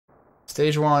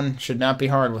Stage 1 should not be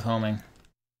hard with homing.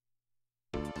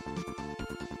 I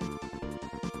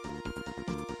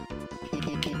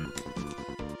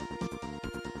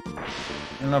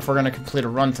don't know if we're going to complete a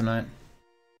run tonight.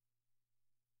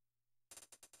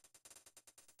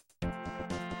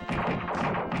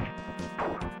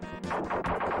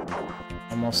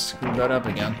 Almost screwed that up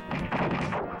again.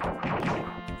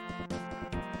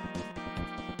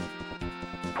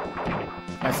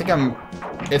 I think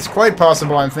it's quite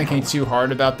possible I'm thinking too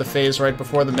hard about the phase right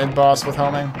before the mid-boss with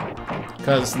homing.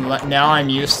 Because now I'm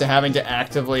used to having to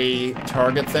actively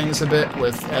target things a bit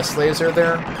with S-Laser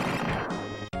there.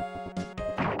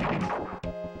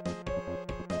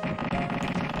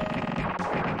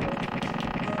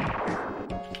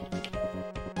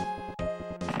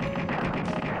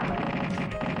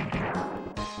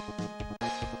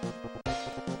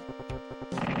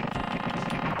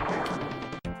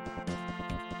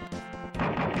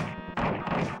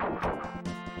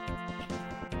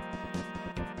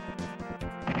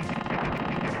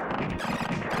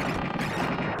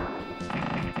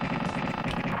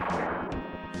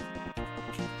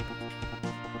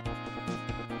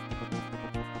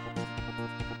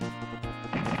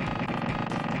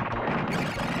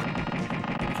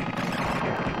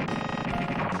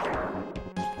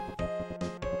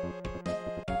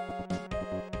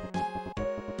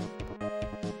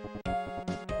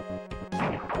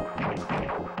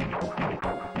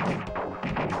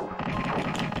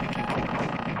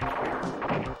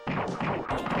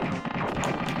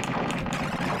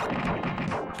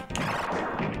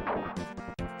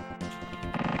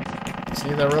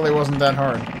 See, that really wasn't that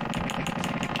hard.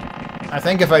 I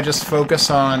think if I just focus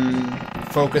on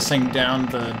focusing down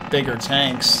the bigger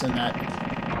tanks in that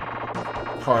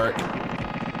part,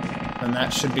 then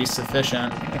that should be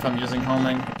sufficient if I'm using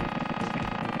homing.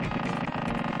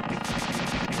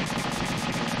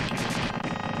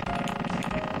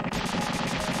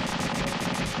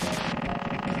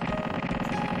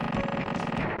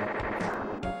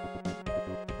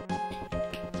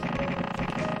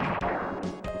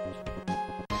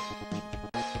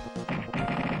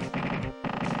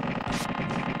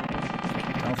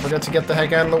 Don't forget to get the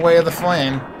heck out of the way of the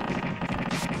flame.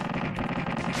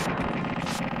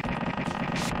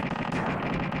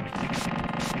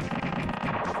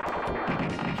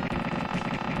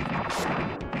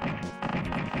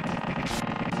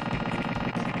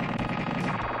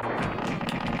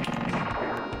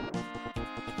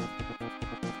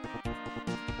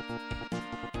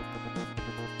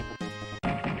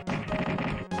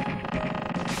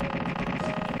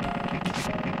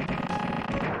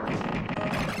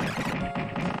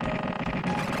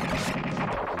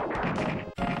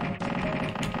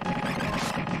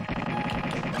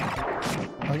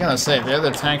 I was gonna say, the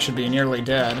other tank should be nearly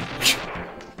dead.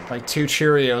 Like 2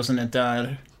 Cheerios and it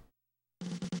died.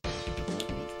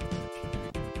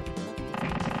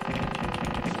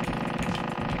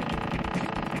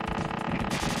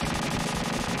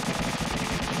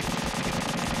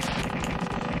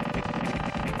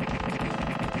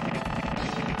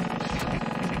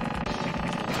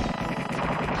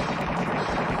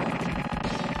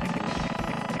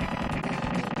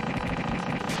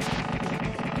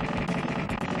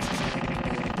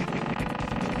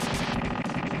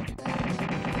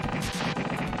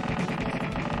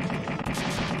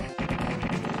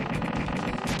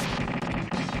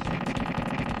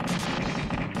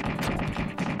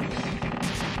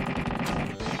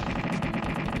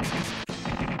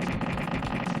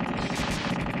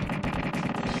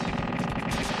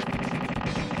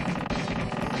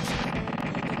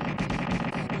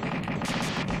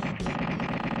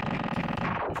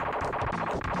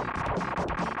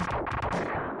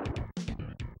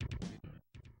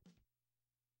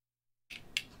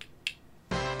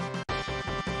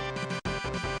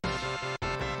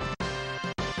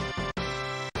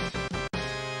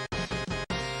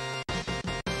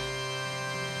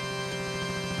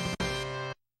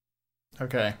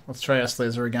 Okay, let's try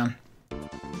S-Laser again.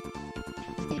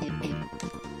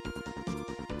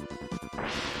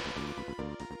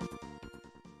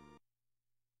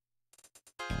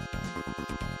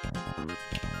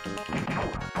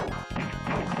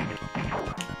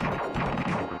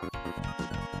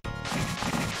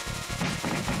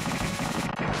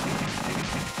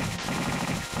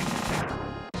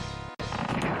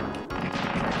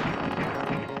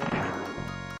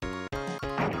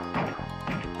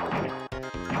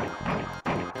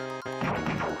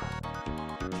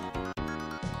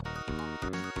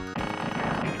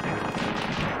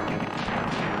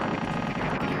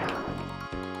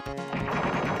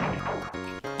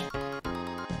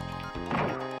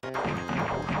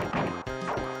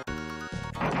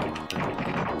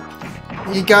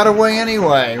 He got away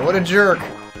anyway. What a jerk.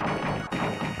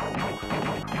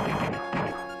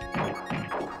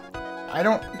 I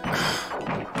don't...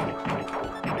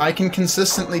 I can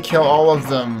consistently kill all of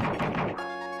them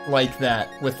like that,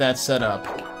 with that setup.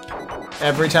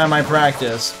 Every time I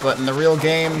practice, but in the real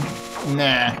game,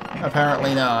 nah,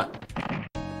 apparently not.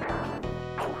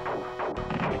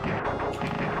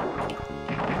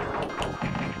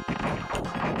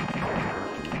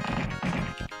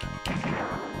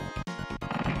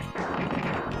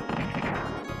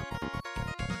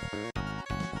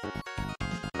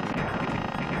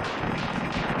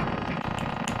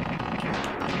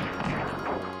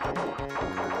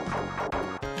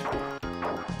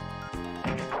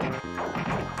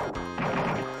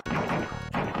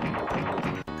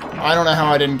 I don't know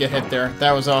how I didn't get hit there.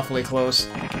 That was awfully close.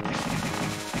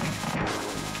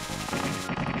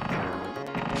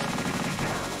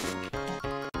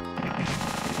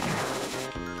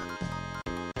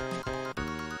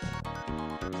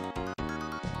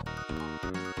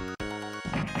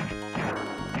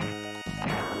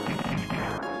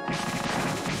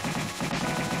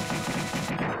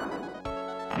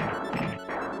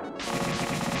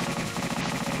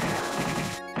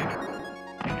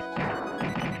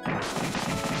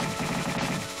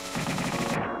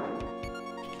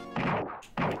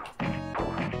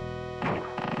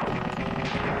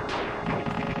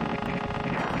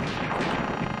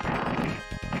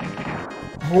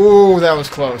 Ooh, that was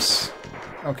close.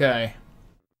 Okay.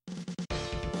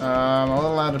 I'm a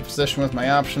little out of position with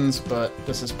my options, but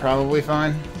this is probably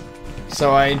fine.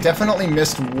 So I definitely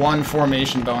missed one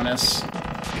formation bonus.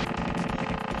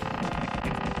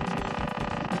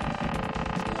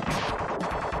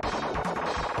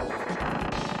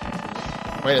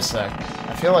 Wait a sec.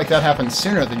 I feel like that happened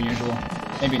sooner than usual.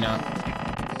 Maybe not.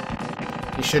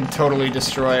 You should totally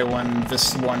destroy when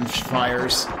this one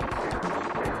fires.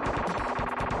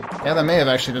 Yeah, that may have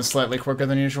actually been slightly quicker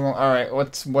than usual. Alright,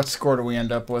 what score do we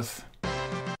end up with?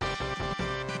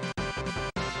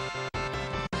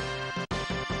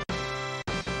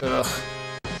 Ugh.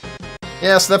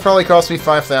 Yeah, so that probably cost me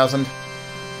 5,000.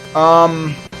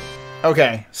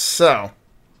 Okay, so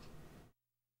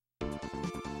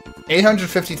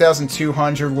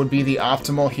 850,200 would be the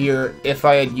optimal here if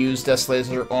I had used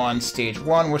S-Laser on stage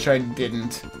 1, which I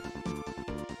didn't.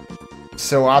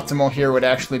 So optimal here would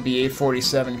actually be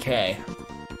 847k.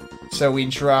 So we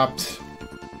dropped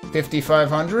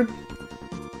 5,500.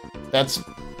 That's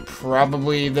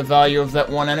probably the value of that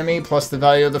one enemy plus the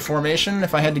value of the formation,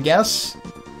 if I had to guess.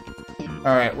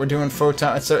 Alright, we're doing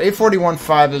photon. So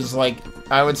 841.5 is like,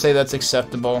 I would say that's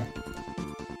acceptable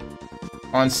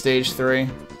on stage 3.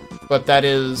 But that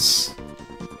is...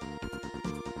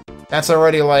 that's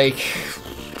already like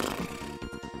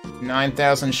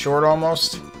 9,000 short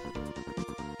almost.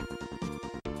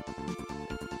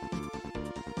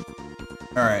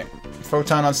 Alright,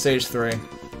 photon on stage 3.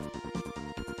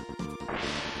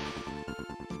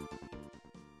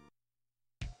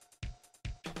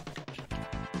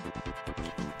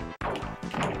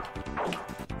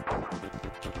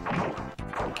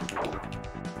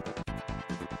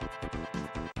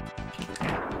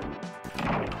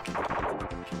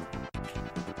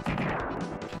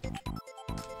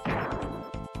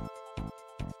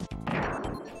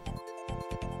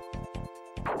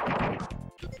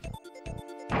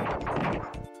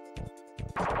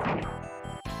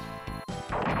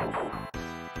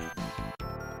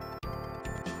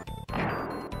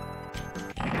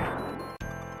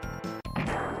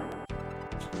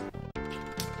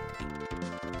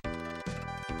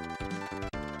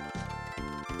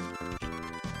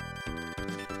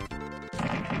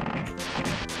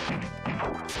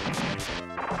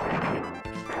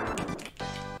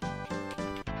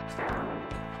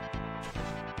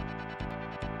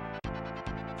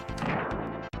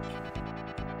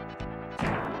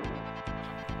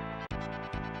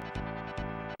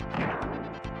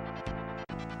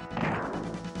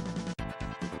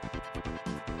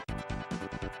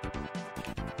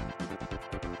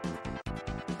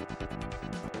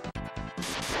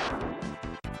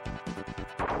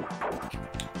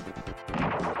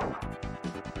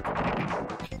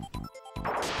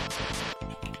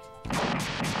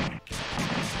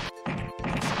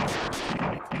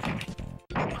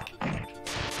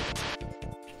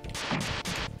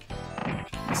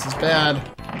 This is bad.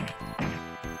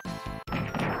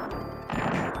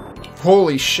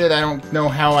 Holy shit, I don't know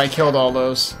how I killed all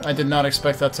those. I did not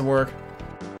expect that to work.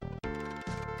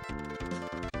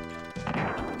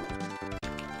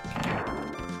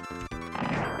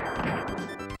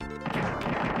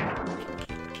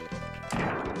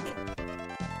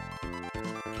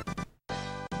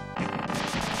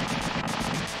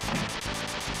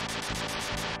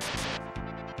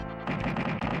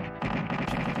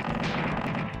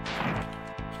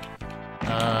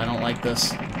 like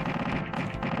this.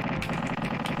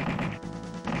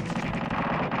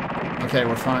 Okay,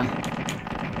 we're fine.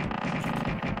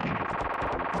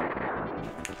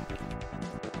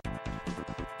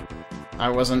 I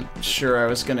wasn't sure I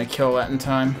was gonna kill that in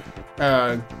time.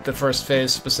 The first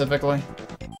phase specifically.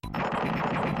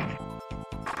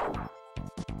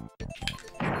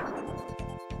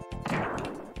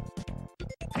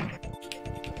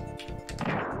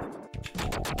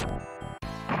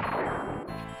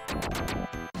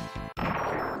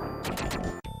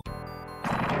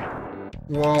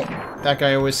 Well, that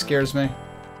guy always scares me.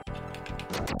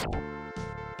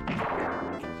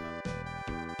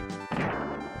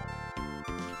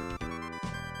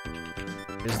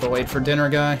 Here's the late for dinner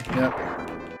guy. Yep.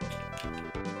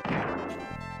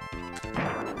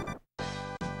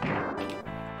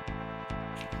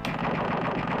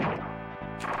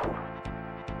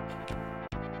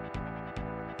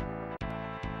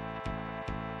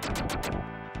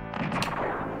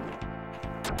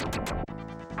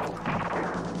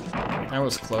 That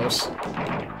was close.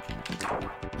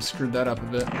 I screwed that up a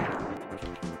bit.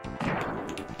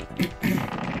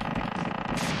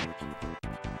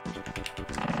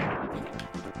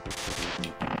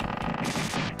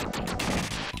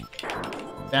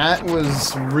 That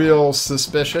was real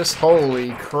suspicious.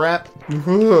 Holy crap.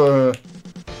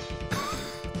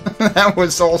 That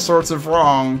was all sorts of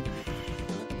wrong.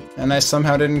 And I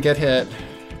somehow didn't get hit.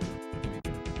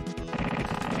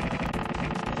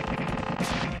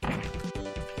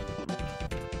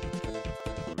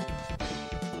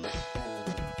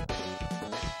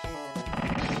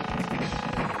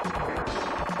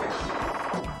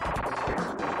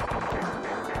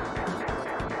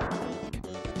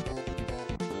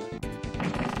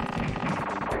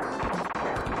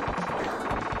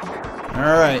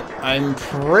 Alright, I'm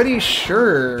pretty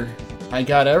sure I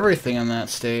got everything on that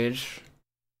stage.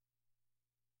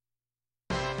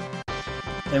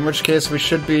 In which case we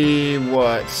should be,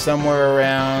 what, somewhere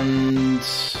around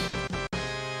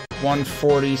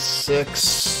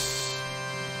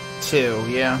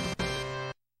 146.2, yeah.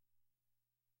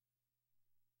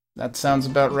 That sounds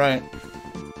about right.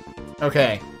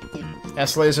 Okay,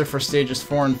 S-Laser for stages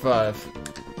 4 and 5.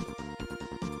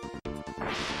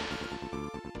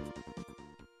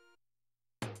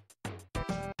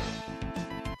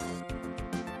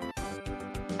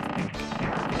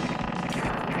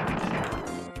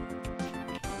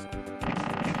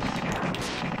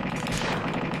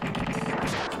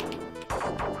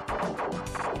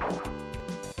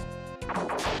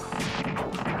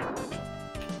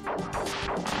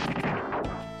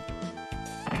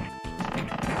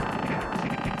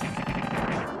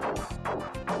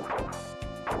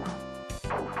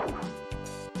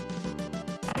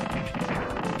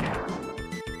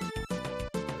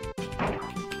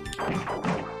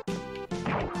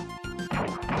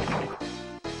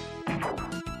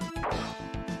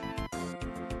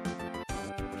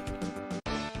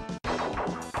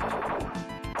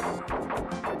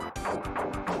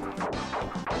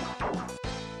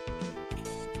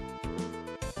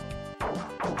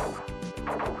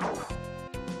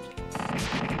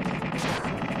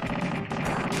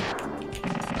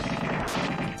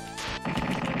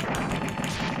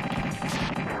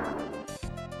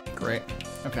 Great.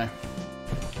 Okay.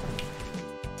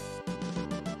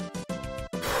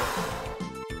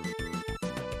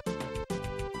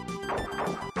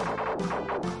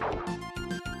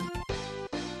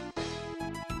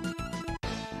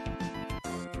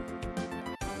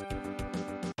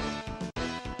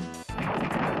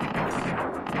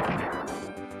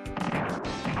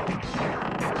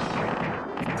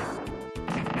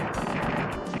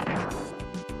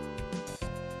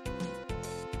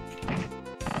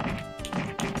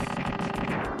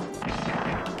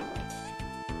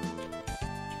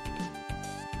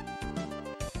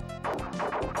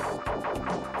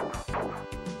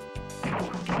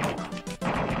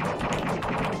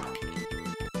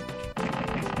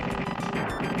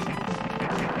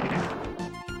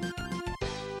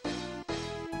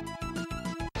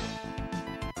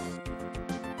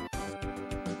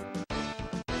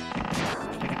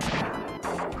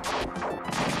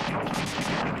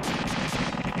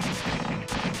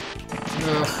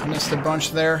 Ugh, missed a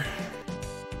bunch there.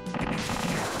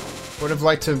 Would have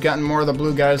liked to have gotten more of the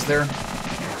blue guys there.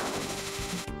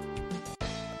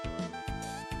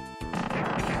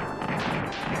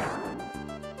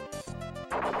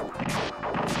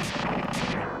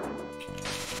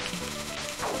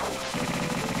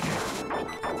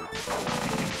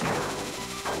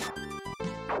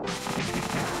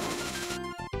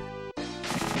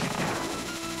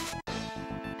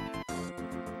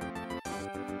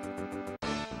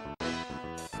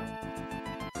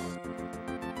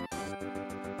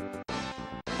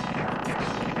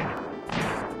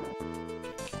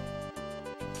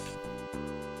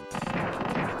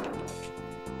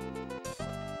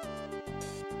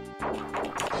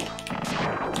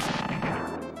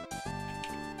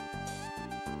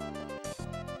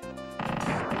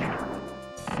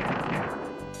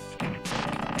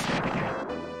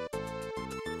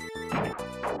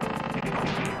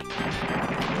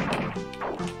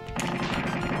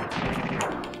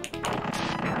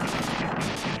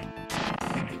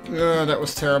 That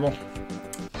was terrible.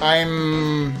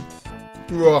 I'm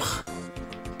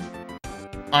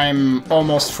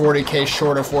almost 40k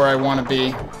short of where I want to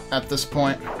be at this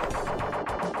point.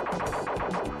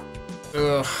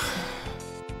 Ugh.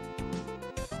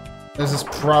 This is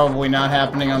probably not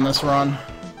happening on this run.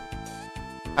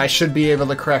 I should be able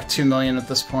to crack 2 million at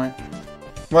this point.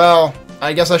 Well,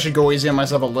 I guess I should go easy on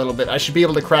myself a little bit. I should be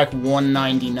able to crack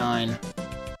 199.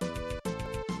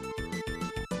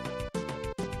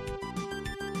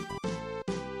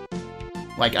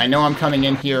 Like, I know I'm coming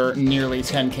in here nearly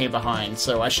 10k behind,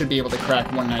 so I should be able to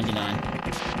crack 199.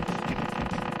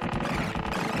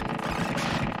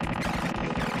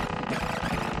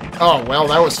 Oh, well,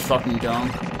 that was fucking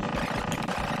dumb.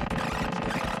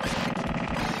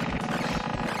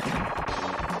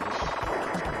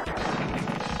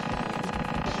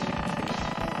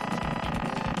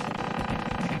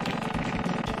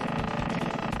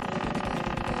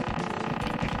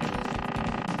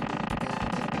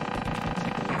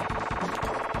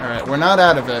 Alright, we're not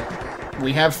out of it.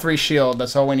 We have 3 shield,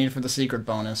 that's all we need for the secret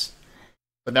bonus.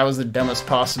 But that was the dumbest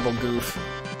possible goof.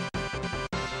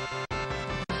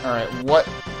 Alright, what...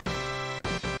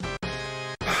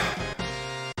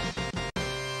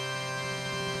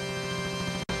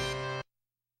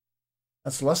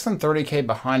 That's less than 30k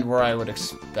behind where I would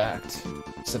expect,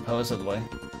 supposedly.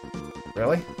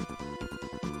 Really?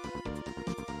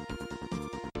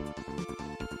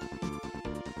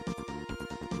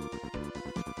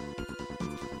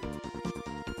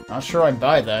 Not sure I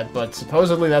buy that, but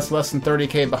supposedly that's less than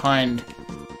 30k behind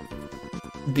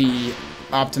the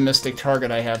optimistic target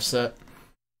I have set.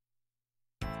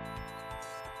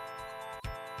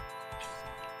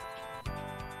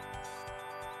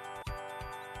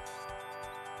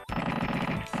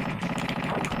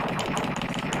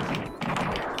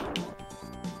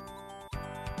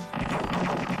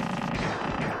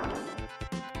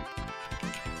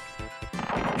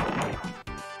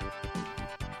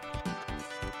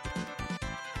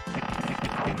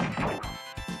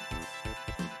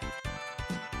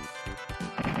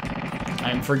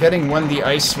 I'm forgetting when the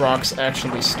ice rocks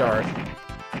actually start.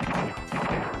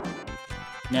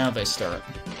 Now they start.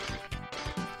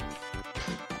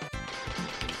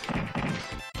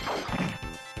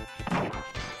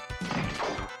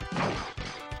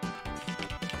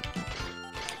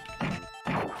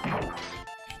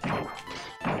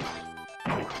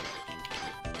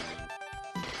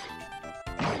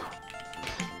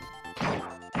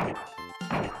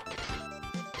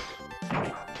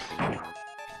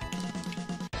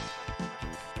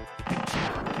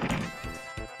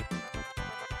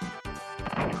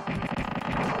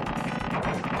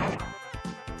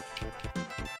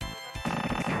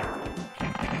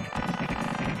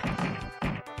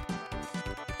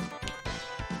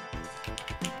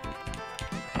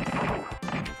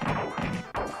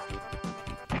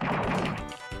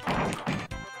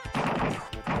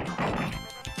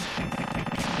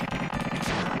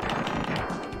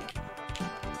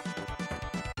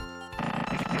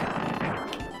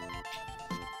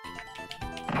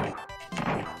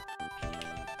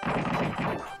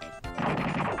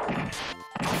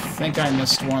 I think I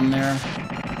missed one there.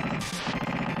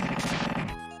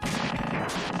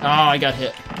 Oh, I got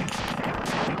hit.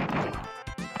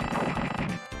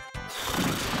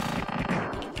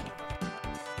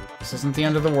 This isn't the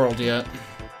end of the world yet.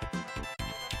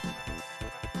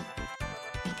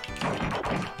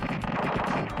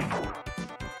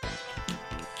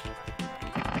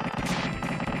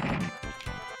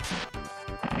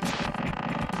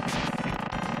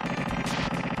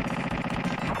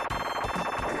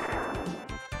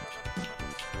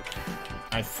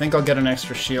 I think I'll get an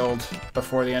extra shield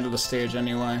before the end of the stage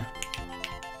anyway.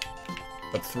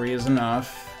 But 3 is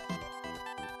enough.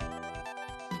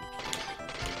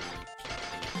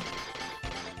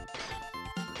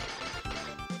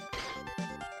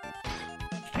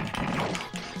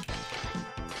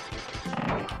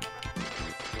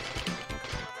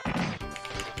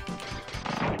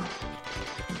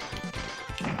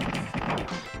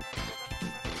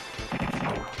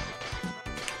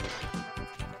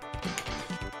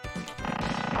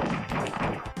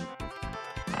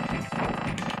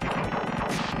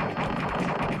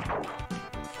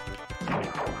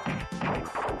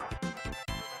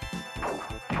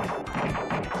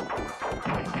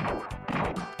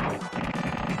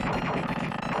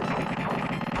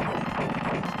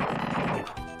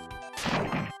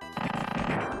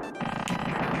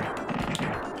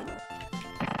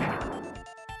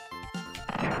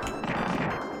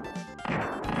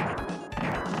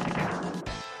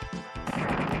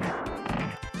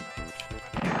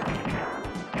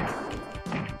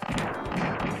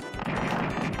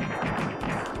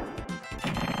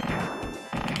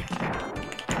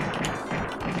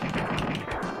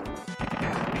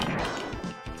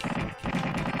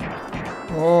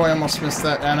 Oh, I almost missed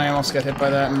that, and I almost got hit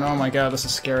by that, and oh my god, this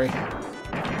is scary.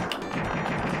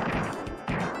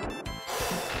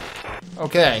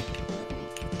 Okay.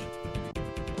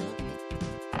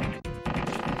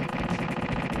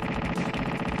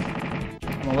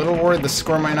 I'm a little worried the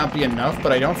score might not be enough,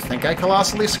 but I don't think I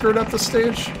colossally screwed up the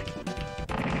stage.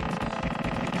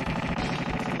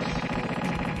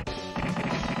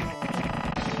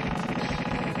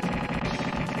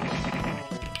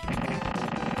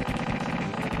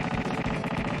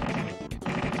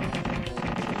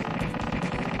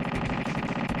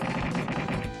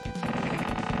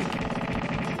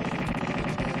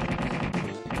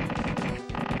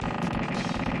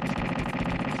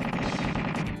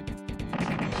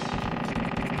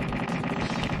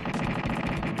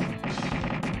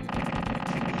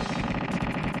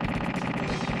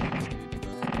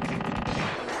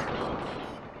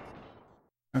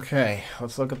 Okay,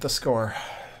 let's look at the score.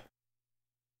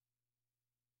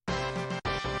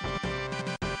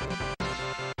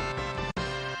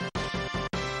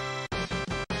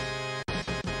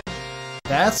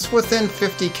 That's within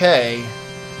 50k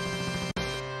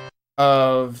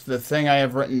of the thing I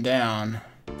have written down.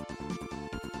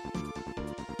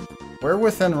 We're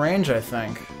within range, I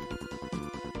think.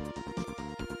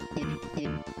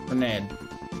 Grenade.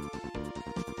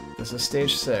 This is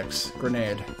stage 6.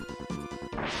 Grenade.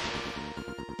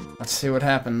 Let's see what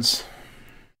happens.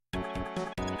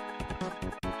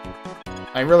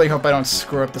 I really hope I don't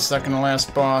screw up the second to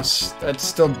last boss. It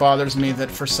still bothers me that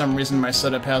for some reason my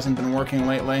setup hasn't been working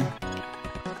lately.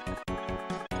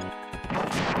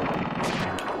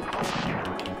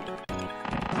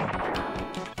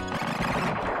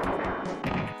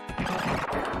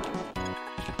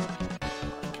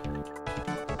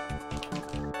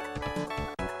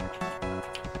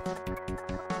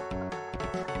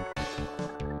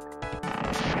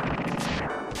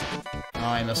 Oh,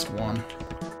 I missed one.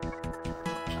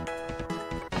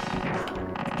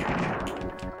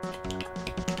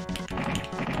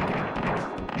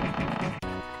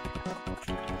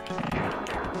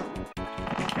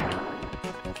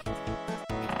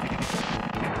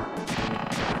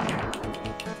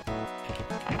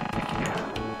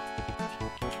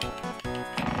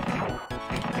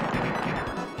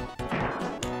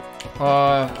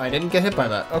 I didn't get hit by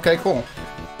that. Okay, cool.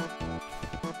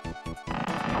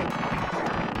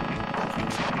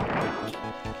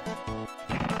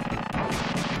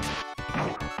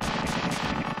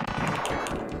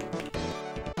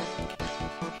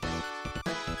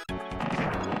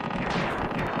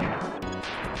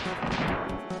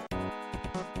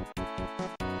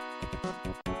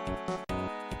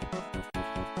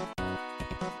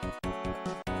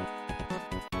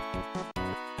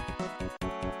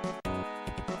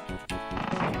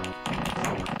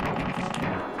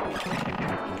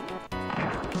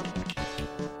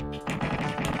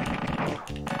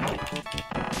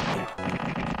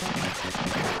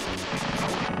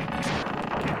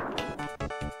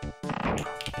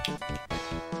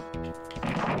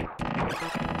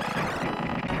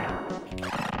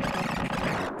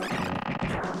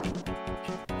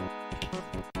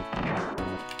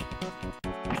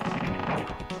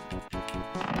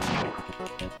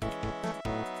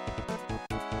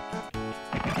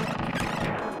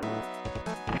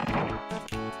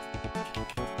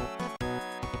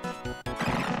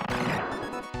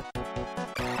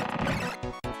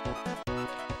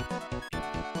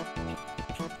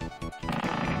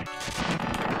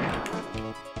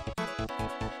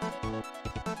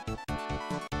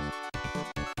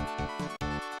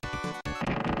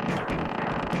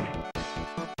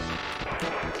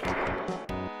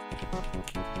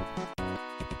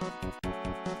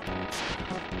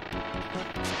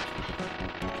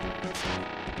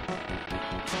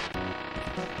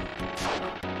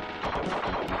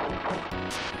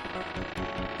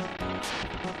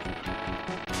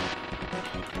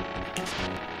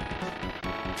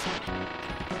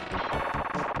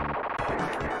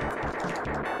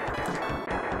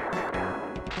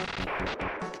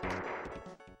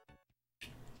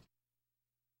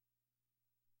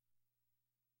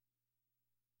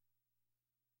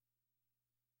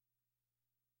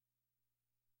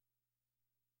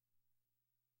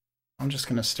 I'm just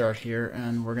gonna start here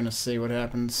and we're gonna see what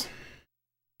happens.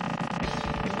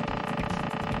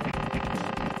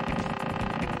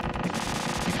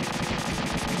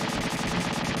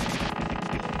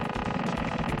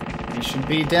 He should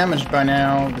be damaged by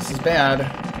now. This is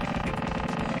bad.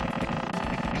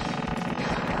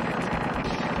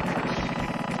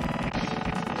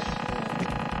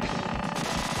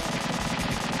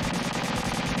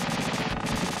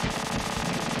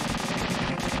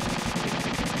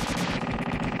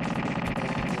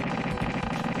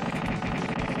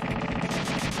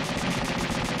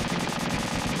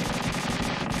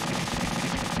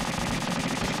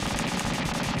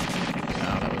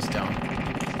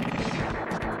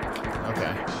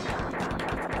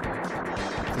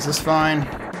 Is this fine?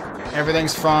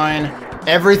 Everything's fine.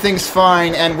 Everything's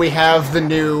fine, and we have the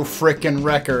new frickin'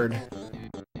 record.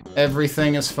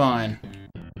 Everything is fine.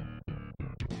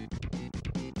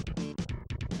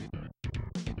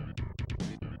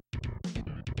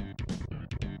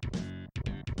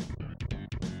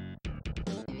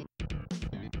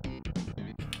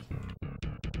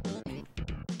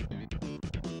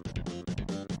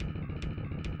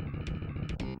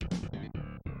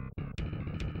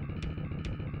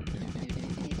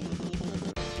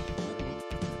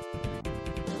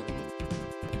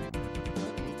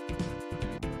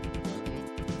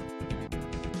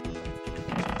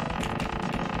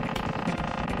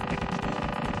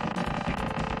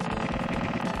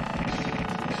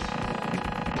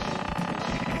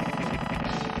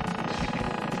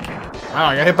 Wow,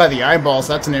 I got hit by the eyeballs.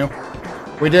 That's new.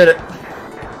 We did it.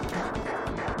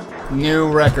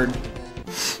 New record.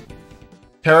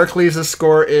 Pericles'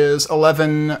 score is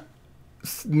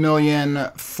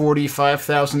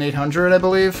 11,045,800, I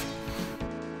believe.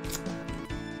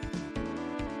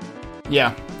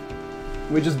 Yeah.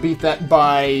 We just beat that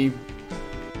by,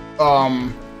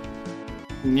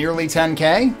 nearly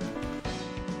 10K?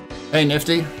 Hey,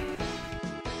 Nifty.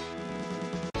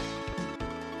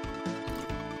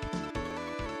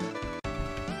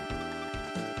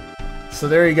 So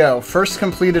there you go. First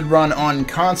completed run on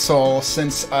console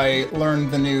since I learned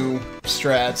the new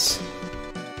strats.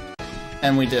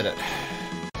 And we did it.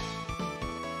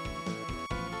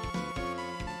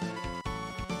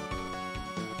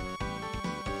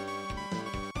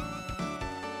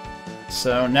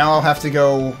 So now I'll have to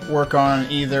go work on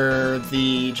either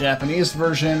the Japanese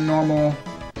version, normal,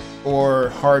 or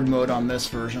hard mode on this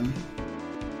version.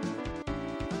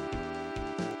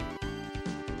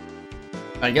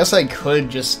 I guess I could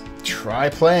just try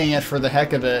playing it for the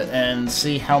heck of it and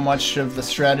see how much of the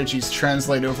strategies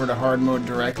translate over to hard mode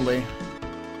directly.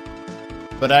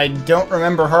 But I don't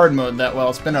remember hard mode that well.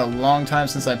 It's been a long time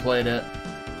since I played it.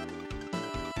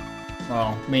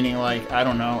 Well, meaning like, I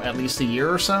don't know, at least a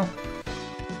year or so?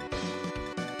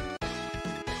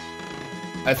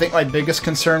 I think my biggest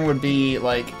concern would be,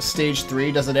 like, Stage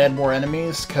 3, does it add more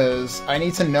enemies? Because I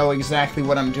need to know exactly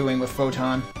what I'm doing with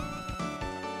Photon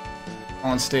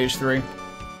on Stage 3.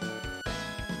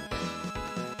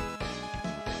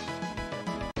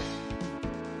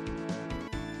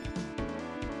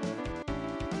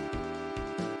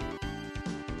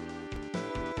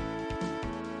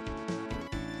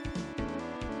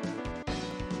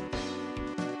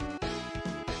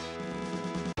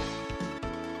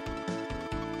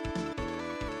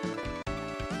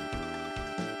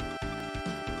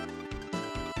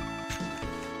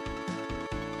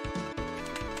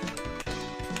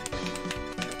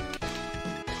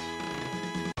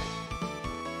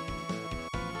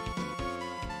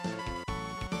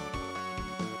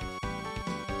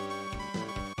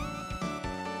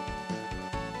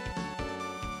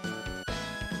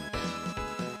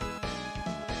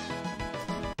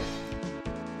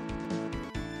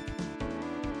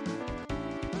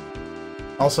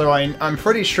 Also, I'm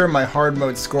pretty sure my hard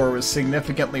mode score was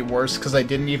significantly worse because I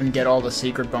didn't even get all the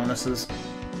secret bonuses.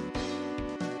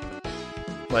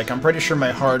 Like, I'm pretty sure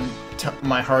my hard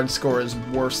score is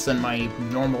worse than my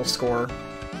normal score.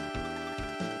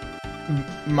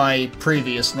 My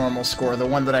previous normal score, the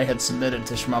one that I had submitted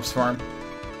to shmupsfarm.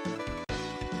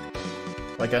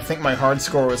 Like, I think my hard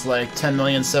score was like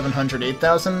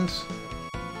 10,708,000,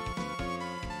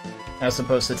 as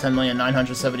opposed to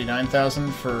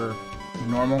 10,979,000 for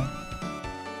normal.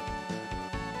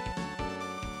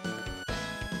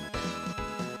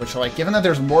 Which, like, given that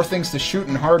there's more things to shoot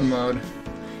in hard mode,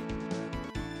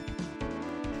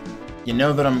 you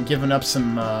know that I'm giving up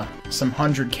some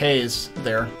 100Ks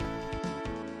there.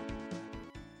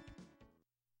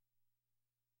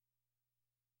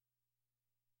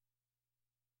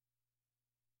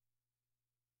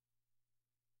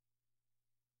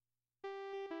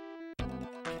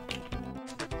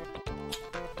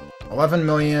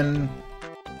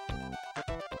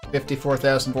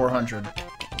 $11,054,400.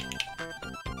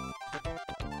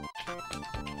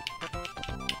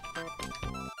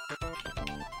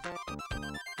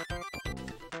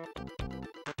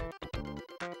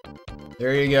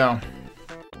 There you go.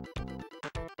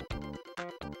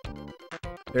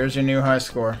 There's your new high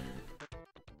score.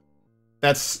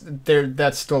 That's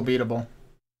still beatable.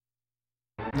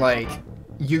 Like,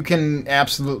 you can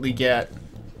absolutely get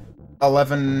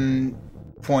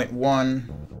 11.1,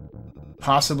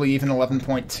 possibly even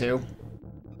 11.2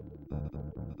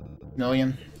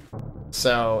 million.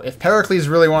 So, if Pericles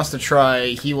really wants to try,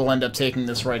 he will end up taking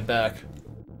this right back.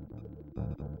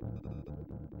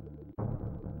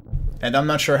 And I'm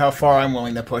not sure how far I'm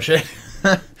willing to push it.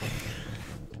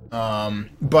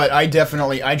 But I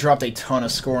dropped a ton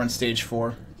of score on stage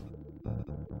 4.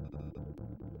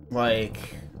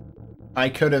 Like, I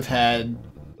could have had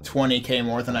 20k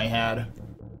more than I had.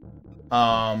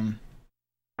 And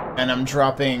I'm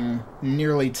dropping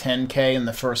nearly 10k in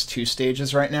the first 2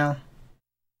 stages right now.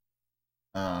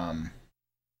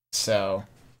 So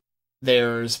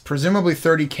there's presumably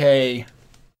 30k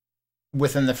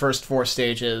within the first 4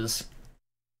 stages.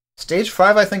 Stage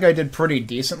 5 I think I did pretty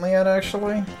decently at,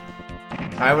 actually.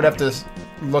 I would have to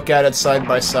look at it side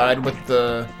by side with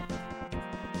the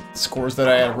scores that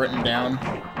I had written down.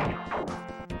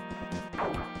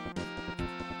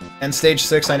 And stage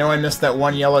 6, I know I missed that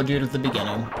one yellow dude at the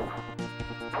beginning.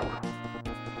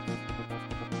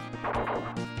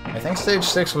 I think stage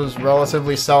 6 was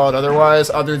relatively solid otherwise,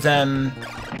 other than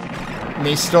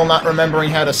me still not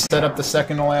remembering how to set up the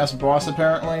second to last boss,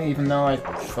 apparently, even though I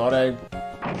thought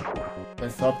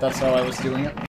that's how I was doing it.